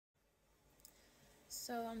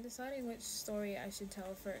So I'm deciding which story I should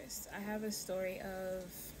tell first. I have a story of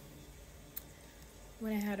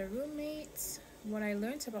when I had a roommate, what I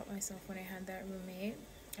learned about myself when I had that roommate,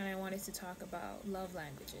 and I wanted to talk about love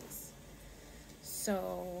languages.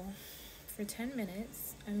 So for 10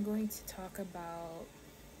 minutes, I'm going to talk about,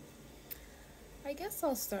 I guess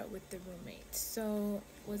I'll start with the roommate. So,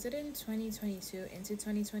 was it in 2022 into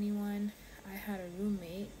 2021? I had a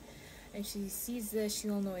roommate, and she sees this,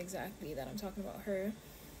 she'll know exactly that I'm talking about her.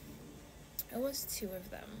 It was two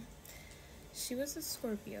of them. She was a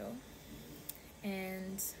Scorpio,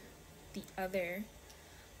 and the other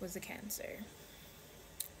was a Cancer.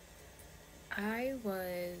 I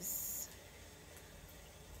was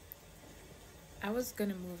I was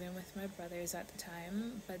gonna move in with my brothers at the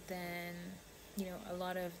time, but then, a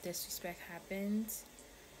lot of disrespect happened,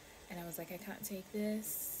 and I was like, I can't take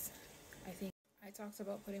this. I think I talked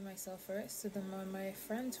about putting myself first. So then when my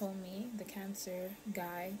friend told me, the Cancer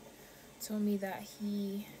guy told me that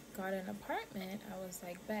he got an apartment, I was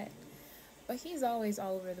like, bet. But he's always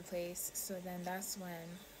all over the place. So then that's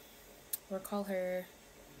when we'll call her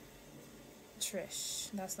Trish.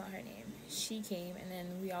 That's not her name. She came and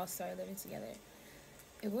then we all started living together.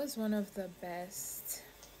 It was one of the best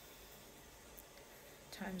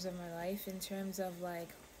times of my life in terms of like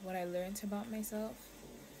what I learned about myself.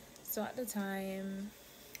 So at the time,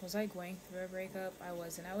 was I going through a breakup? I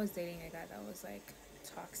wasn't. I was dating a guy that was like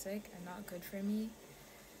toxic and not good for me.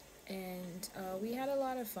 And we had a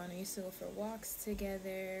lot of fun. We used to go for walks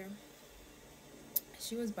together.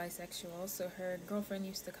 She was bisexual, so her girlfriend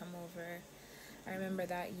used to come over. I remember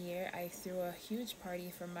that year I threw a huge party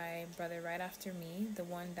for my brother right after me, the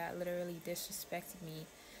one that literally disrespected me,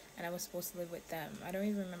 and I was supposed to live with them. I don't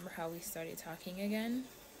even remember how we started talking again,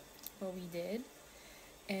 but we did,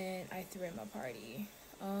 and I threw him a party.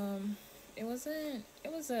 It was a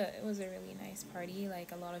really nice party.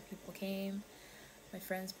 Like, a lot of people came, my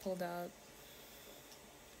friends pulled up,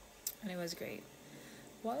 and it was great.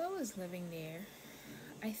 While I was living there,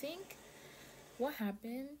 I think what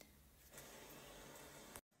happened,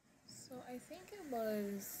 so I think it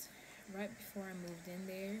was right before I moved in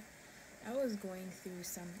there. I was going through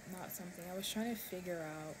not something, I was trying to figure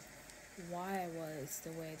out why I was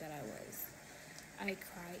the way that I was. I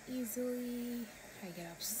cry easily, I get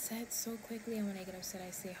upset so quickly, and when I get upset,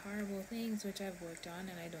 I say horrible things, which I've worked on,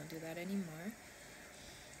 and I don't do that anymore.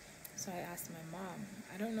 So I asked my mom,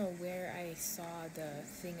 I don't know where I saw the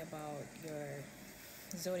thing about your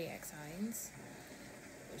Zodiac signs,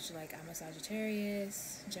 which, like, I'm a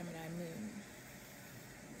Sagittarius, Gemini moon.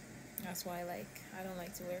 That's why, like, I don't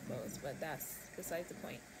like to wear clothes, but that's besides the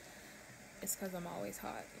point. It's because I'm always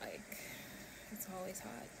hot. Like, it's always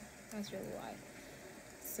hot. That's really why.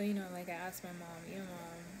 So, like, I asked my mom,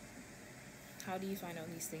 Mom, how do you find out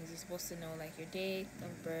these things? You're supposed to know, like, your date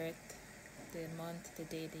of birth, the month, the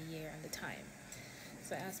day, the year, and the time.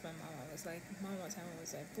 So I asked my mom, I was like, Mom, what time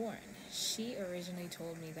was I born? She originally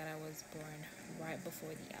told me that I was born right before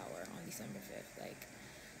the hour on December 5th, like,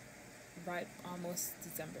 right almost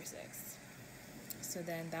December 6th. So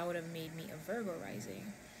then that would have made me a Virgo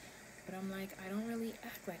rising. But I'm like, I don't really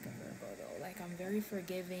act like a Virgo though. Like, I'm very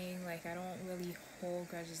forgiving. Like, I don't really hold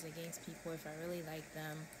grudges against people if I really like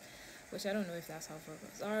them. Which I don't know if that's how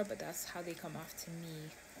Virgos are, but that's how they come off to me.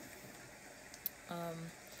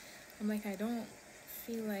 I'm like, I don't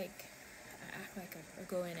feel like I act like a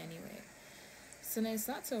Virgo in any way. So then it's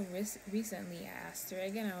not so recently I asked her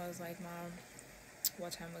again. I was like, Mom,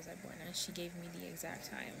 what time was I born? And she gave me the exact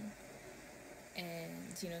time. And,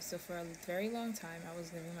 so for a very long time, I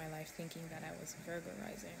was living my life thinking that I was Virgo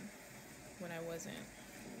rising when I wasn't.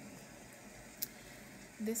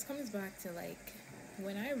 This comes back to, like,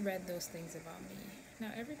 when I read those things about me.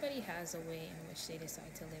 Now, everybody has a way in which they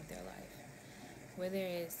decide to live their life. Whether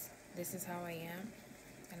it's, this is how I am,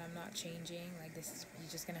 and I'm not changing, like, you're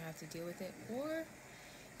just gonna have to deal with it, or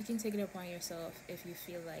you can take it upon yourself if you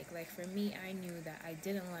feel like for me, I knew that I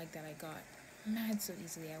didn't like that I got mad so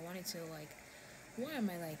easily. I wanted to, like, why am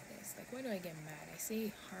I like this? Like, why do I get mad? I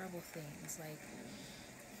say horrible things. Like,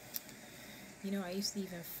 I used to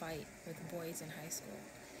even fight with boys in high school.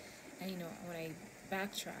 And, when I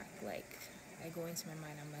backtrack, like, I go into my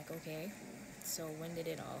mind, I'm like, okay, so when did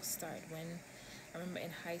it all start? I remember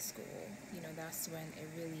in high school, that's when it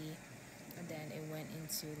really, and then it went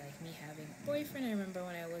into, like, me having a boyfriend. I remember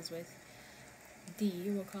when I was with D,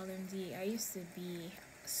 we'll call him D, I used to be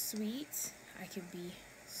sweet. I could be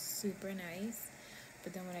super nice.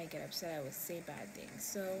 But then when I get upset, I would say bad things.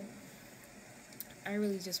 So I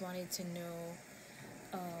really just wanted to know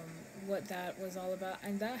what that was all about,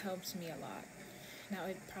 and that helped me a lot. Now,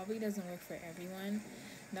 it probably doesn't work for everyone,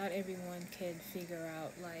 not everyone could figure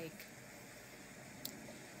out like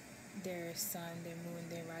their sun, their moon,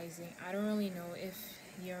 their rising. I don't really know if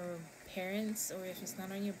your parents, or if it's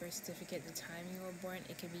not on your birth certificate the time you were born,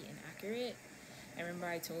 it could be inaccurate. I remember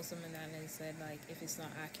I told someone that, and they said like, if it's not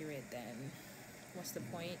accurate, then what's the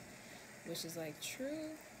point? Which is like true,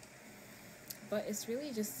 but it's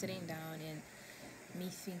really just sitting down and me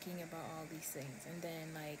thinking about all these things. And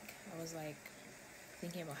then like I was like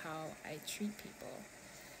thinking about how I treat people,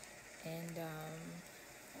 and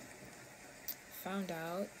found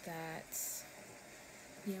out that,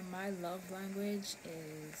 you know, my love language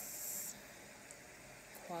is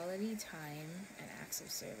quality time and acts of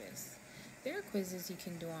service. There are quizzes you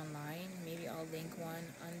can do online. Maybe I'll link one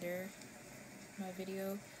under my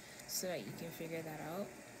video so that you can figure that out.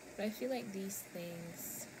 But I feel like these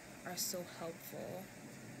things are so helpful,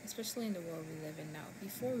 especially in the world we live in now.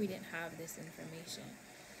 Before, we didn't have this information,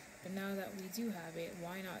 but now that we do have it,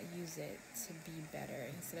 why not use it to be better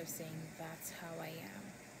instead of saying that's how I am?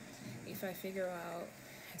 If I figure out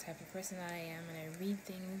the type of person that I am and I read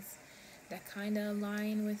things that kind of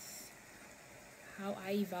align with how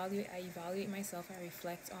I evaluate myself, I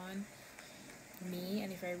reflect on me.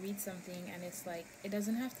 And if I read something and it's like, it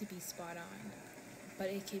doesn't have to be spot on, but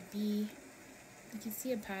it could be, you can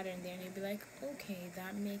see a pattern there and you'd be like, okay,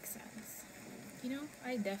 that makes sense. You know,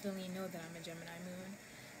 I definitely know that I'm a Gemini moon,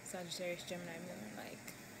 Sagittarius, Gemini moon,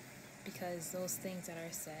 like, because those things that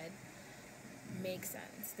are said make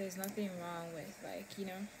sense. There's nothing wrong with, like, you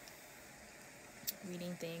know,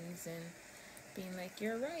 reading things and being like,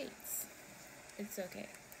 you're right. It's okay.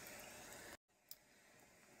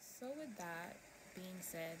 So with that being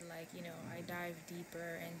said, like, you know, I dive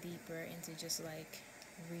deeper and deeper into just like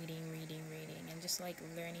reading, and just like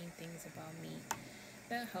learning things about me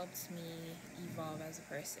that helps me evolve as a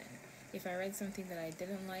person. If I read something that I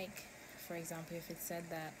didn't like, for example, if it said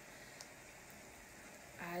that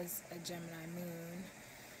as a Gemini moon,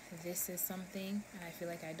 this is something, and I feel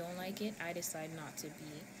like I don't like it, I decide not to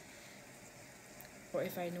be. Or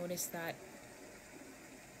if I notice that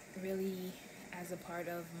really as a part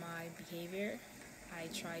of my behavior, I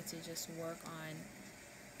try to just work on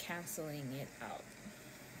canceling it out,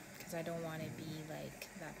 because I don't want to be like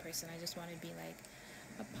that person. I just want to be like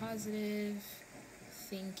a positive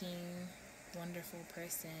thinking, wonderful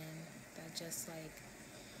person that just like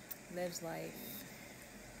lives life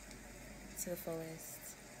to the fullest,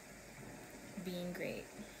 being great.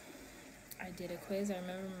 I did a quiz. I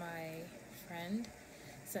remember my friend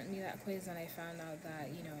sent me that quiz, and I found out that,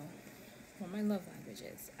 you know, what my love language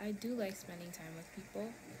is. I do like spending time with people.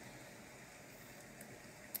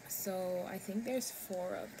 So I think there's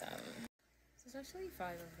 4 of them. So it's actually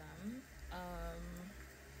 5 of them.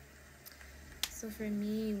 So for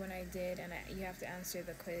me, when I did, and you have to answer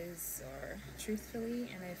the quiz or truthfully,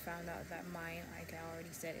 and I found out that mine, like I already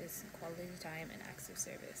said, is quality time and acts of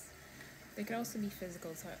service. There could also be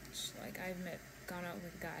physical touch. Like I've gone out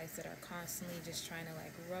with guys that are constantly just trying to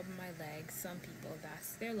like rub my legs. Some people,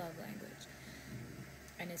 that's their love language,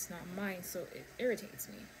 and it's not mine, so it irritates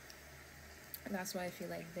me. And that's why I feel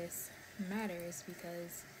like this matters,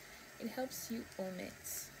 because it helps you own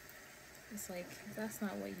it. It's like, if that's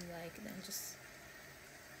not what you like, then just,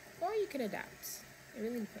 or you could adapt. It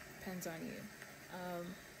really depends on you.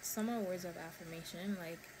 Some are words of affirmation,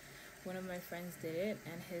 like one of my friends did it,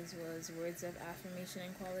 and his was words of affirmation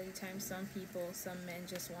and quality time. Some men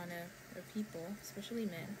just want to, or people, especially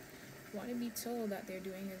men, want to be told that they're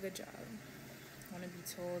doing a good job, want to be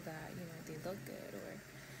told that, you know, they look good, or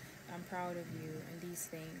I'm proud of you, and these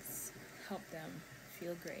things help them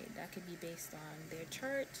feel great. That could be based on their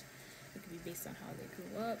chart, it could be based on how they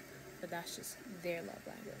grew up, but that's just their love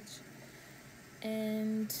language.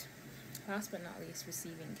 And last but not least,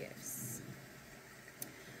 receiving gifts.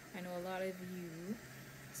 I know a lot of you,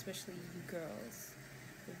 especially you girls,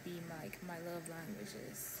 would be like, my love language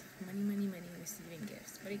is money, receiving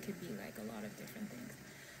gifts, but it could be like a lot of different things.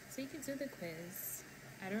 So you could do the quiz.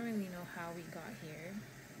 I don't really know how we got here.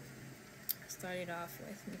 Started off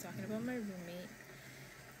with me talking about my roommate,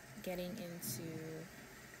 getting into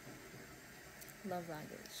love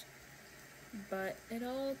language. But it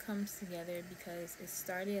all comes together because it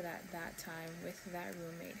started at that time with that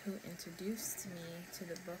roommate who introduced me to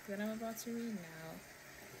the book that I'm about to read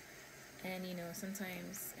now. And you know,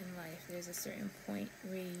 sometimes in life there's a certain point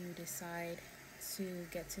where you decide to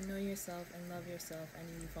get to know yourself and love yourself, and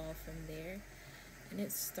you evolve from there. And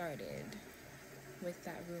it started with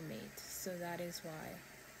that roommate. So that is why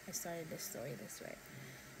I started this story this way.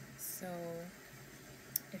 So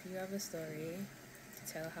if you have a story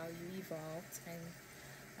to tell how you evolved and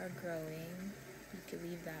are growing, you can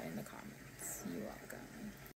leave that in the comments. You're welcome.